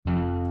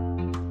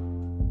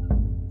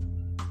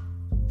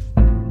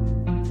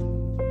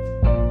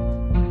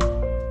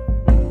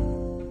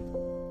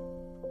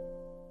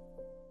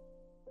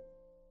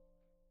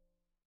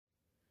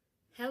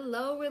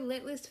Hello,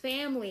 Relentless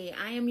family.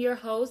 I am your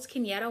host,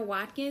 Kenyatta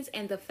Watkins,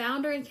 and the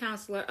founder and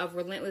counselor of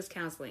Relentless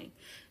Counseling.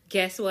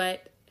 Guess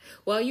what?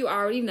 Well, you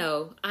already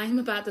know. I'm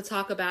about to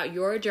talk about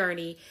your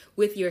journey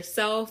with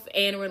yourself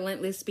and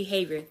relentless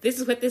behavior. This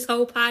is what this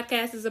whole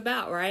podcast is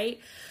about, right?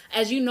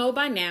 As you know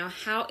by now,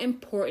 how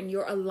important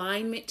your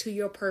alignment to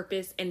your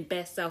purpose and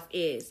best self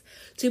is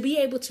to be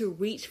able to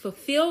reach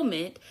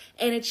fulfillment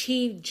and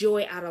achieve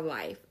joy out of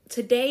life.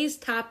 Today's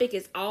topic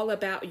is all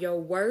about your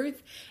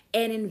worth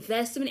and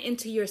investment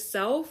into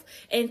yourself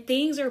and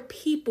things or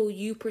people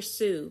you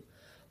pursue.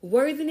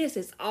 Worthiness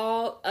is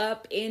all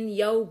up in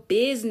your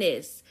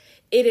business.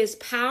 It is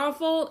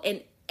powerful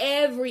in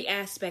every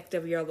aspect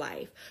of your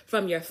life,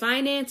 from your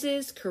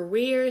finances,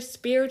 career,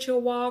 spiritual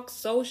walk,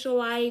 social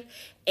life,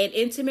 and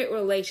intimate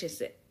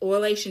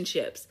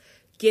relationships.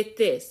 Get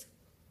this,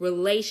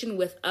 relation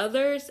with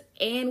others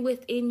and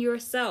within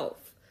yourself.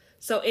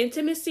 So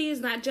intimacy is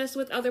not just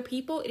with other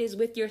people, it is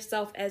with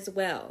yourself as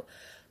well.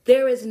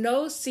 There is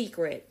no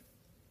secret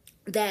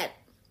that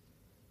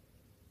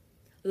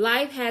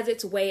life has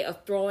its way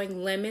of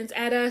throwing lemons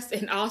at us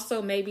and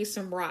also maybe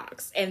some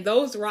rocks. And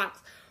those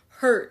rocks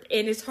hurt,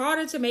 and it's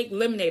harder to make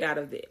lemonade out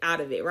of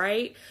it,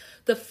 right?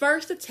 The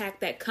first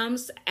attack that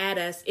comes at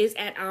us is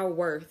at our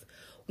worth.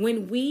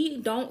 When we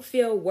don't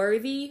feel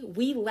worthy,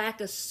 we lack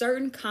a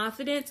certain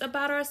confidence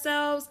about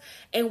ourselves,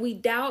 and we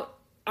doubt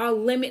or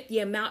limit the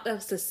amount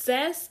of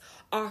success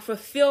or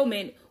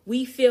fulfillment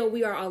we feel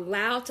we are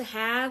allowed to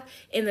have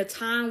in the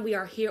time we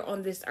are here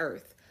on this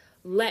earth.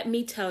 Let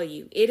me tell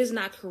you, it is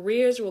not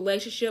careers,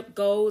 relationship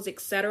goals,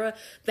 etc.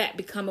 that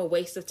become a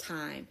waste of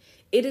time.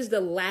 It is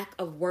the lack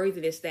of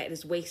worthiness that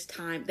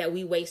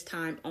we waste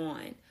time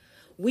on.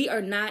 We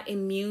are not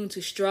immune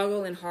to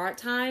struggle and hard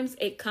times.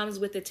 It comes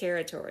with the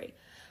territory.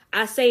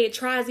 I say it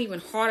tries even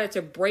harder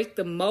to break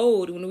the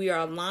mold when we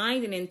are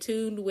aligned and in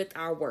tune with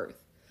our worth.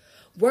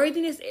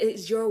 Worthiness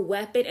is your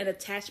weapon and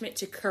attachment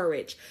to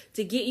courage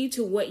to get you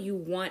to what you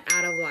want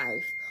out of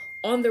life.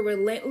 On the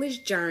relentless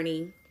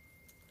journey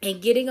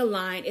and getting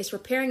aligned is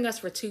preparing us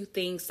for two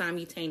things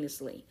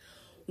simultaneously.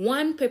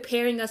 One,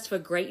 preparing us for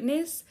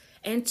greatness,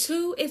 and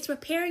two, it's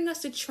preparing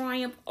us to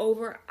triumph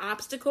over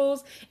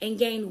obstacles and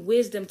gain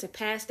wisdom to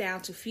pass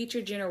down to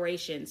future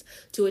generations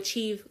to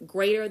achieve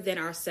greater than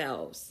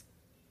ourselves.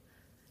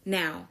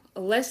 Now,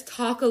 let's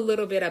talk a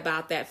little bit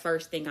about that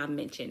first thing I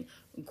mentioned,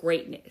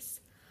 greatness.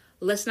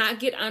 Let's not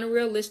get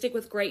unrealistic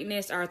with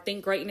greatness or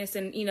think greatness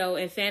and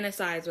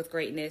fantasize with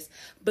greatness.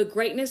 But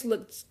greatness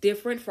looks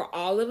different for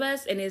all of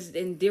us and it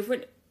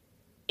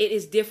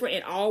is different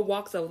in all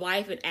walks of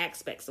life and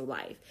aspects of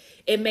life.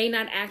 It may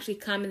not actually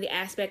come in the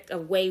aspect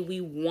of way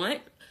we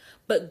want,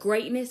 but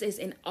greatness is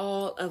in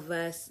all of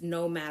us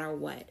no matter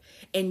what.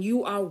 And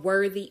you are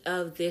worthy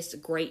of this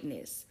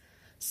greatness.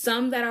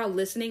 Some that are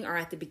listening are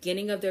at the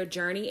beginning of their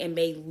journey and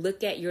may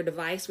look at your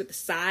device with the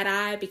side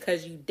eye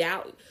because you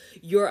doubt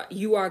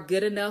you are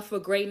good enough for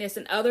greatness.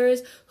 And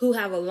others who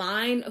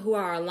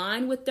are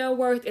aligned with their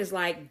worth is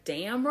like,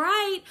 damn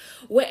right.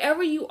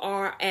 Wherever you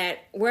are at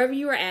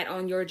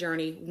on your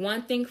journey,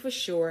 one thing for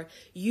sure,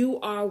 you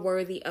are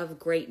worthy of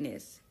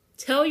greatness.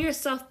 Tell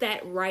yourself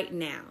that right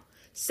now.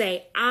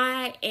 Say,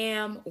 I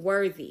am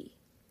worthy.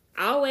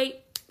 I'll wait.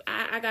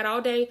 I got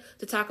all day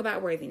to talk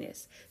about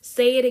worthiness.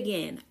 Say it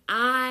again.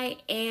 I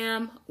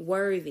am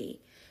worthy.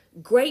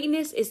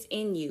 Greatness is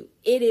in you.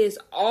 It is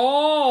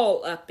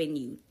all up in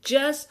you.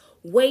 Just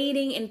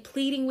waiting and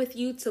pleading with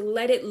you to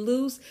let it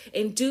loose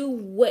and do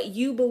what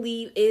you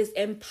believe is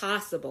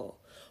impossible.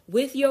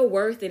 With your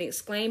worth and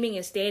exclaiming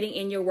and standing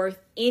in your worth,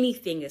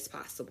 anything is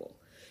possible.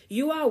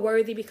 You are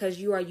worthy because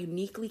you are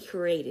uniquely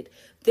created.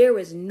 There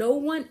is no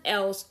one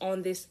else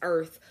on this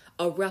earth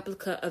a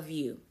replica of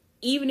you.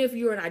 Even if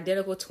you're an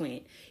identical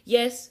twin.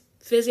 Yes,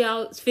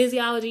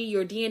 physiology,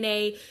 your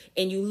DNA,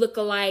 and you look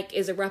alike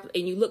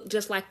and you look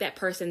just like that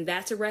person,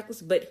 that's a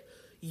reckless, but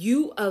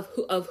you of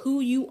who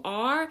you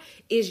are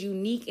is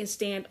unique and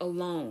stand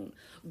alone.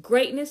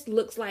 Greatness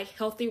looks like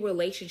healthy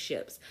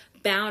relationships,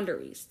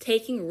 boundaries,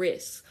 taking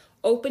risks,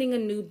 opening a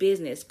new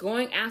business,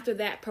 going after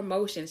that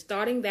promotion,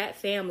 starting that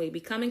family,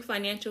 becoming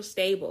financially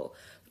stable,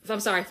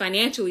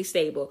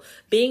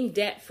 being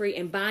debt-free,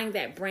 and buying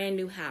that brand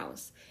new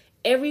house.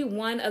 Every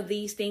one of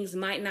these things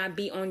might not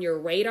be on your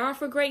radar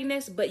for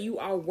greatness, but you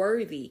are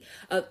worthy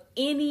of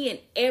any and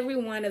every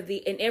one of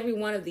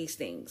these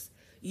things.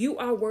 You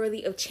are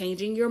worthy of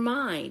changing your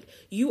mind.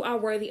 You are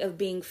worthy of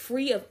being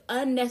free of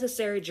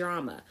unnecessary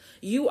drama.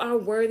 You are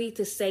worthy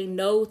to say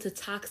no to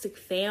toxic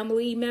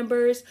family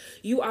members.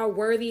 You are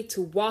worthy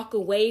to walk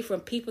away from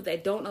people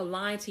that don't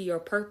align to your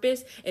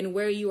purpose and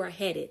where you are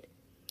headed.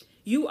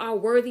 You are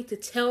worthy to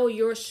tell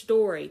your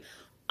story.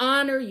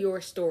 Honor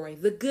your story,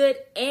 the good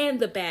and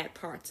the bad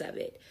parts of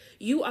it.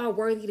 You are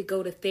worthy to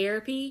go to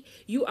therapy.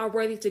 You are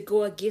worthy to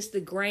go against the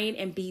grain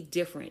and be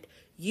different.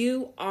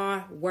 You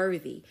are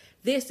worthy.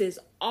 This is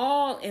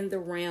all in the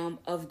realm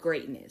of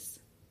greatness.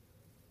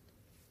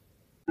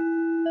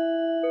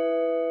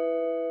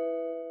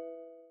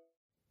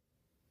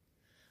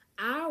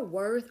 Our our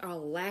worth or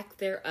lack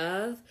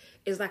thereof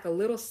is like a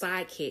little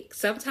sidekick.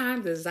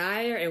 Sometimes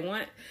desire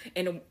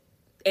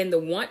and the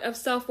want of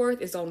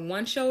self-worth is on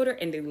one shoulder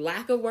and the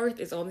lack of worth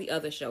is on the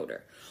other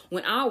shoulder.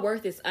 When our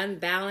worth is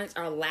unbalanced,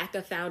 our lack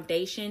of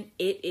foundation,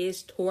 it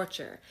is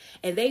torture.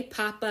 And they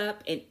pop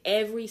up in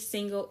every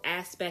single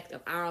aspect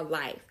of our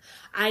life.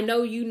 I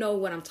know you know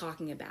what I'm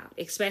talking about,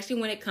 especially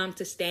when it comes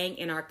to staying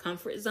in our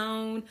comfort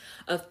zone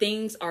of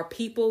things or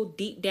people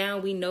deep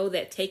down we know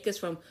that take us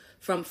from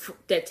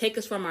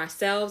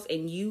ourselves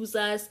and use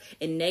us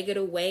in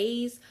negative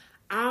ways.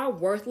 Our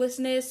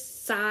worthlessness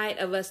side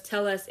of us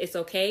tell us it's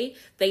okay.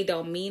 They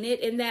don't mean it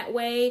in that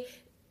way.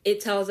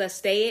 It tells us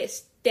stay,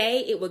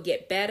 it will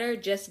get better.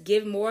 Just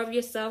give more of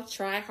yourself,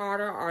 try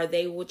harder, or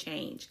they will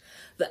change.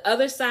 The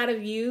other side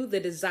of you, the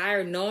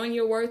desire, knowing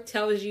your worth,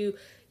 tells you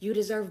you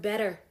deserve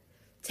better.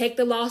 Take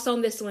the loss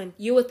on this one.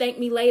 You will thank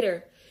me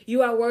later.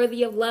 You are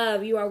worthy of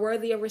love. You are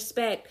worthy of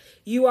respect.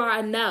 You are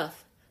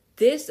enough.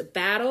 This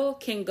battle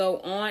can go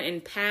on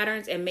in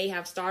patterns and may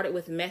have started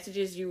with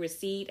messages you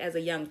received as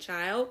a young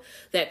child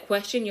that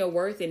questioned your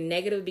worth and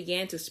negative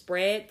began to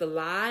spread the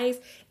lies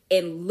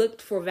and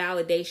looked for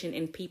validation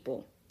in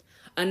people.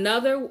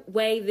 Another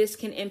way this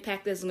can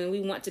impact us when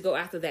we want to go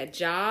after that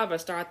job or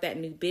start that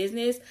new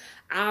business,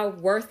 our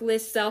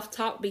worthless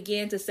self-talk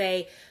began to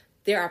say,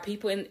 there are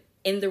people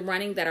in the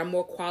running that are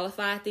more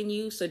qualified than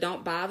you, so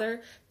don't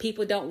bother.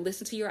 People don't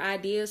listen to your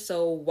ideas,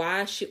 so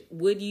why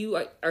would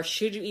you or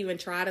should you even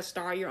try to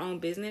start your own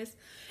business?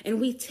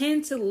 And we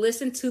tend to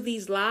listen to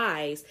these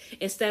lies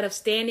instead of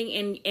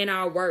standing in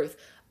our worth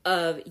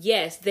of,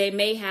 yes, they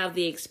may have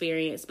the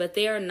experience, but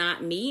they are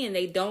not me, and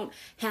they don't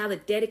have the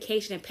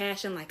dedication and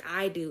passion like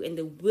I do and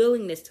the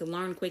willingness to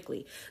learn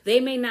quickly.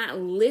 They may not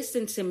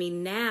listen to me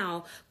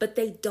now, but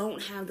they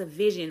don't have the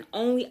vision.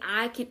 Only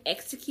I can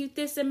execute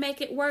this and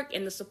make it work,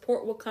 and the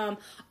support will come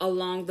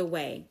along the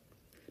way.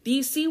 Do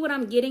you see what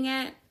I'm getting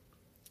at?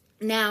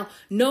 Now,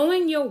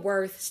 knowing your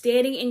worth,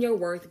 standing in your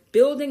worth,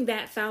 building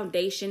that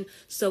foundation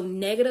so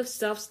negative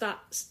self-talk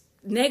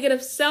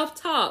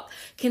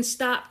can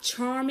stop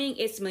charming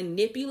its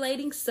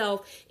manipulating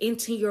self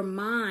into your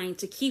mind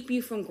to keep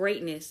you from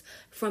greatness,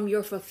 from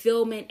your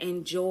fulfillment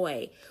and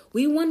joy.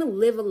 We want to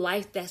live a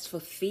life that's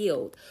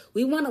fulfilled.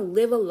 We want to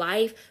live a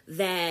life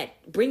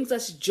that brings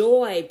us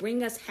joy,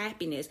 bring us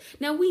happiness.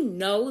 Now, we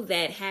know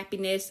that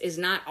happiness is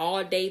not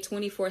all day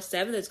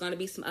 24/7. There's going to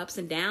be some ups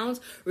and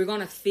downs. We're going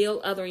to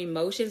feel other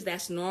emotions.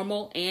 That's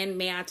normal. And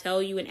may I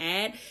tell you and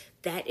add,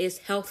 that is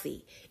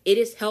healthy. It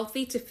is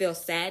healthy to feel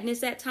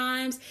sadness at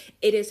times.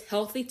 It is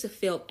healthy to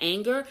feel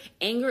anger.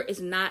 Anger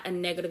is not a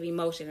negative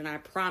emotion. And I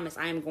promise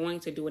I am going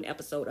to do an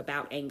episode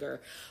about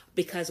anger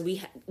because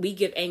we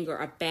give anger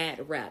a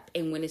bad rep.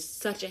 And when it's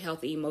such a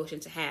healthy emotion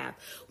to have,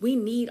 we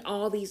need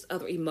all these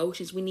other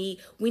emotions. We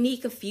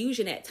need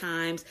confusion at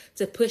times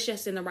to push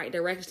us in the right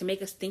direction, to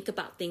make us think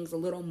about things a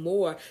little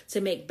more,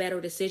 to make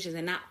better decisions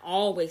and not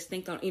always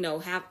think on,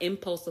 have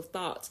impulsive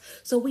thoughts.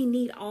 So we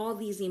need all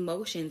these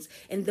emotions,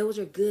 and those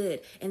are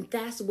good. And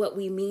that's what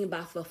we mean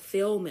by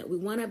fulfillment. We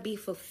want to be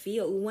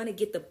fulfilled. We want to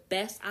get the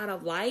best out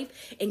of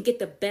life and get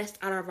the best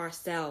out of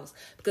ourselves.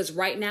 Because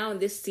right now in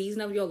this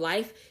season of your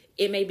life,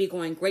 it may be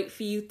going great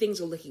for you.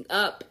 Things are looking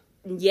up.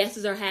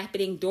 Yeses are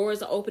happening.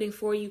 Doors are opening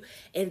for you.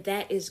 And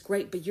that is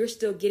great. But you're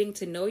still getting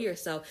to know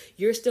yourself.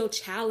 You're still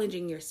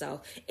challenging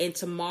yourself. And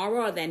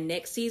tomorrow or that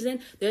next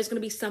season, there's going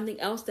to be something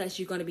else that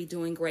you're going to be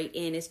doing great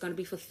in. It's going to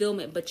be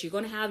fulfillment. But you're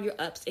going to have your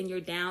ups and your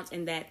downs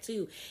in that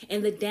too.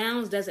 And the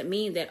downs doesn't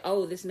mean that,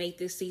 this made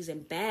this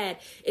season bad.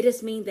 It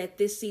just means that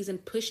this season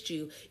pushed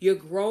you. You're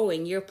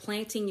growing. You're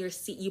planting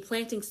you're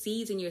planting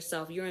seeds in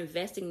yourself. You're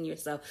investing in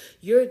yourself.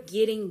 You're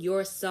getting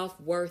your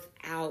self-worth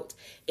out.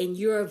 And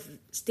you're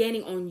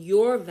standing on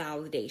your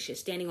validation,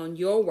 standing on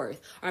your worth,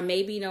 or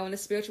maybe, in the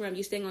spiritual realm,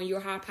 you're standing on your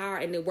high power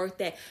and the worth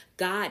that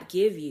God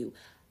give you.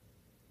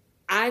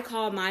 I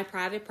call my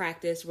private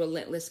practice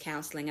Relentless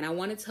Counseling, and I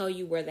want to tell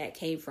you where that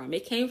came from.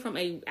 It came from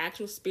a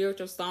actual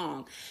spiritual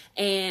song,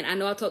 and I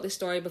know I told this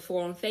story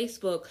before on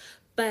Facebook,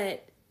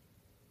 but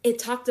it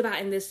talked about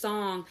in this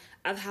song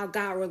of how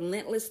God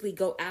relentlessly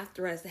go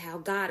after us, how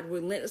God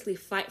relentlessly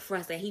fight for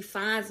us, that He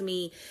finds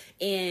me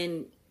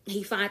in.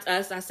 He finds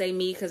us, I say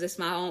me because it's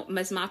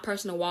my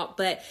personal walk,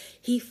 but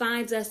He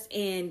finds us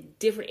in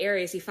different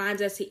areas. He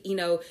finds us, He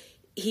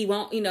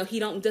won't, He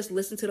don't just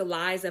listen to the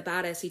lies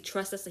about us. He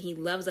trusts us and He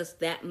loves us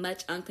that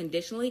much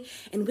unconditionally.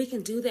 And we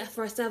can do that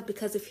for ourselves,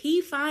 because if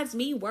He finds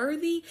me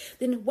worthy,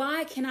 then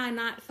why can I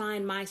not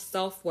find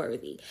myself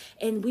worthy?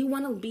 And we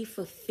want to be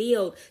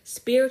fulfilled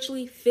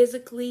spiritually,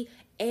 physically,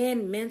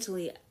 and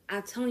mentally.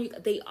 I'm telling you,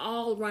 they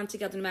all run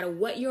together. No matter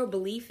what your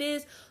belief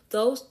is,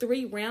 those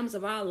three realms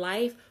of our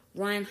life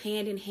run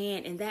hand in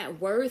hand, and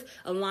that worth,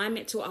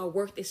 alignment to our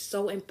worth, is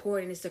so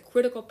important. It's a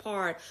critical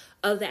part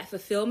of that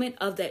fulfillment,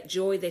 of that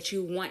joy that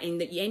you want,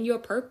 and your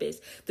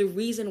purpose, the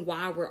reason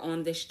why we're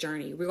on this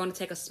journey. We're going to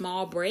take a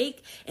small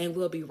break, and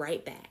we'll be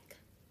right back.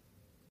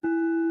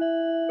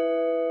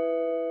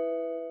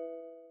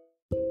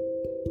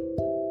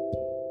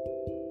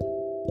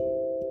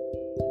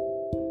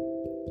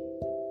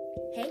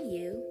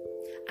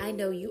 I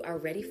know you are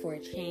ready for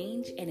a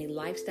change and a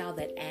lifestyle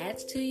that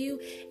adds to you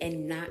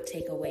and not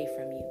take away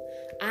from you.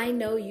 I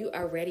know you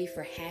are ready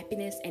for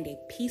happiness and a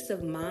peace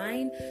of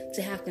mind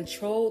to have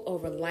control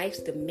over life's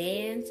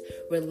demands,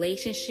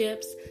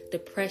 relationships,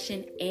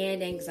 depression,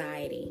 and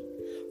anxiety.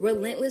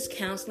 Relentless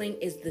Counseling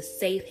is the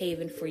safe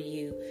haven for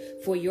you,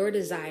 for your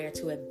desire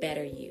to a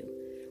better you.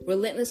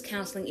 Relentless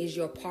Counseling is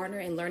your partner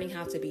in learning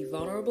how to be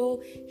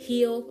vulnerable,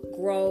 heal,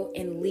 grow,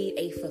 and lead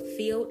a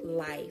fulfilled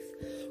life.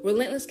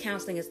 Relentless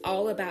Counseling is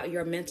all about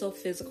your mental,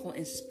 physical,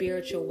 and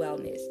spiritual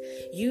wellness.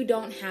 You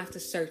don't have to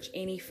search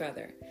any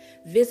further.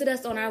 Visit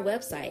us on our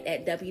website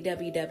at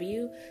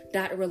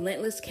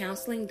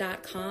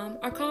www.relentlesscounseling.com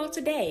or call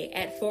today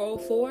at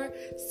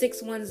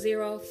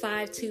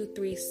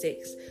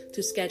 404-610-5236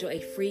 to schedule a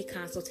free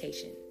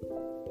consultation.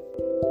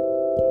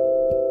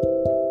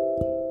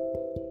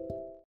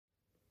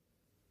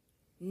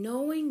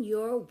 Knowing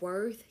your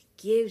worth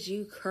gives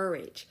you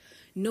courage.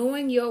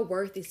 Knowing your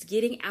worth is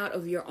getting out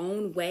of your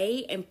own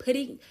way and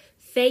putting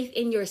faith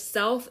in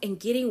yourself and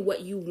getting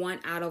what you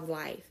want out of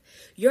life.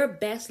 Your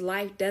best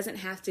life doesn't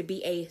have to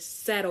be a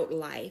settled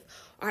life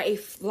or a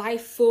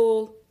life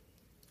full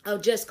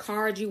of just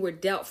cards you were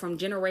dealt from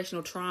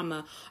generational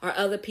trauma or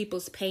other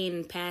people's pain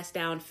and passed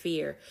down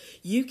fear.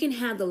 You can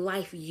have the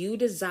life you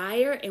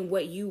desire and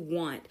what you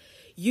want.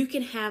 You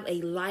can have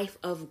a life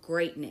of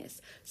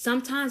greatness.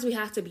 Sometimes we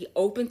have to be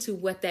open to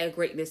what that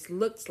greatness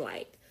looks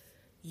like.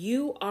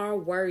 You are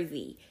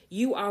worthy.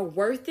 You are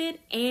worth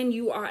it, and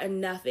you are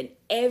enough in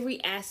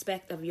every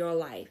aspect of your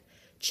life.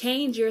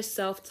 Change your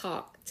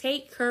self-talk.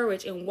 Take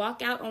courage and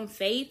walk out on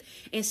faith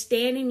and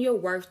stand in your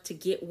worth to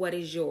get what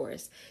is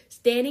yours.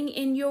 Standing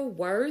in your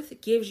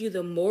worth gives you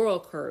the moral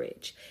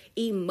courage,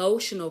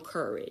 emotional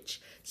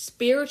courage,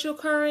 spiritual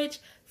courage,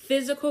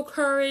 physical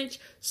courage,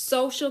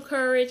 social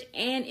courage,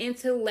 and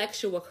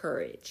intellectual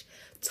courage.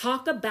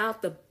 Talk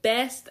about the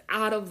best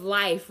out of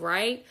life,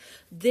 right?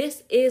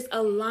 This is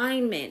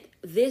alignment.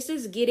 This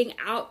is getting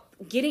out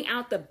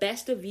the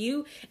best of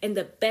you and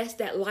the best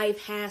that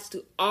life has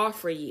to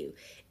offer you.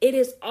 It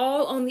is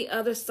all on the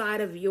other side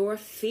of your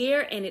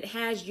fear, and it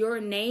has your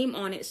name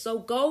on it. So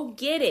go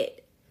get it.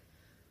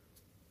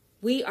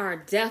 We are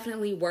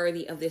definitely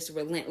worthy of this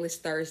Relentless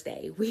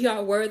Thursday. We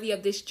are worthy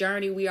of this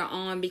journey we are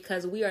on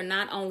because we are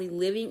not only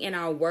living in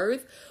our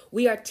worth,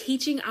 we are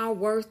teaching our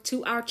worth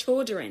to our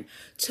children,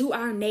 to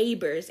our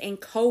neighbors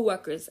and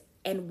coworkers,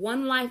 and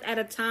one life at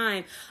a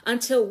time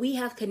until we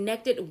have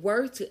connected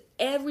worth to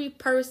every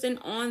person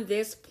on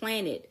this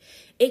planet.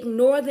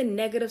 Ignore the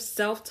negative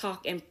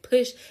self-talk and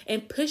push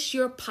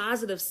your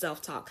positive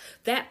self-talk.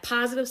 That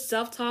positive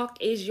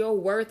self-talk is your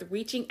worth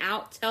reaching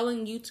out,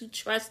 telling you to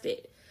trust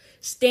it.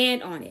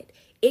 Stand on it.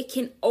 It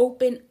can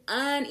open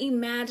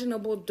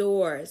unimaginable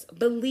doors.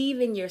 Believe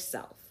in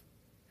yourself.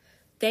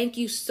 Thank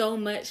you so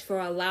much for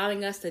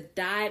allowing us to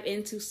dive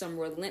into some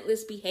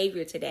relentless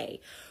behavior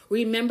today.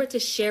 Remember to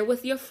share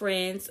with your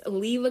friends,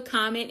 leave a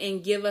comment,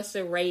 and give us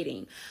a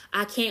rating.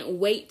 I can't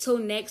wait till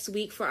next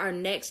week for our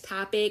next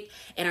topic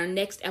and our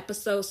next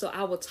episode, so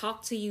I will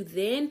talk to you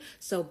then.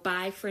 So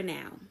bye for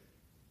now.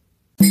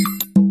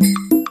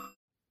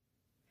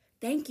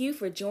 Thank you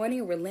for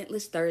joining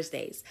Relentless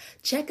Thursdays.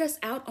 Check us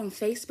out on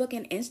Facebook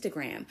and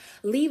Instagram.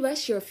 Leave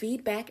us your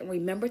feedback and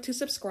remember to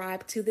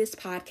subscribe to this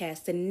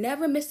podcast to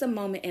never miss a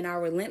moment in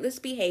our relentless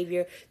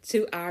behavior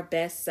to our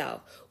best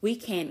self. We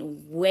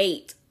can't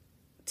wait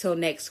till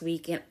next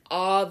week and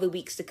all the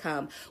weeks to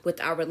come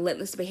with our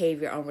relentless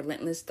behavior on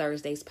Relentless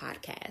Thursdays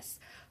podcast.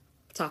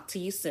 Talk to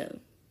you soon.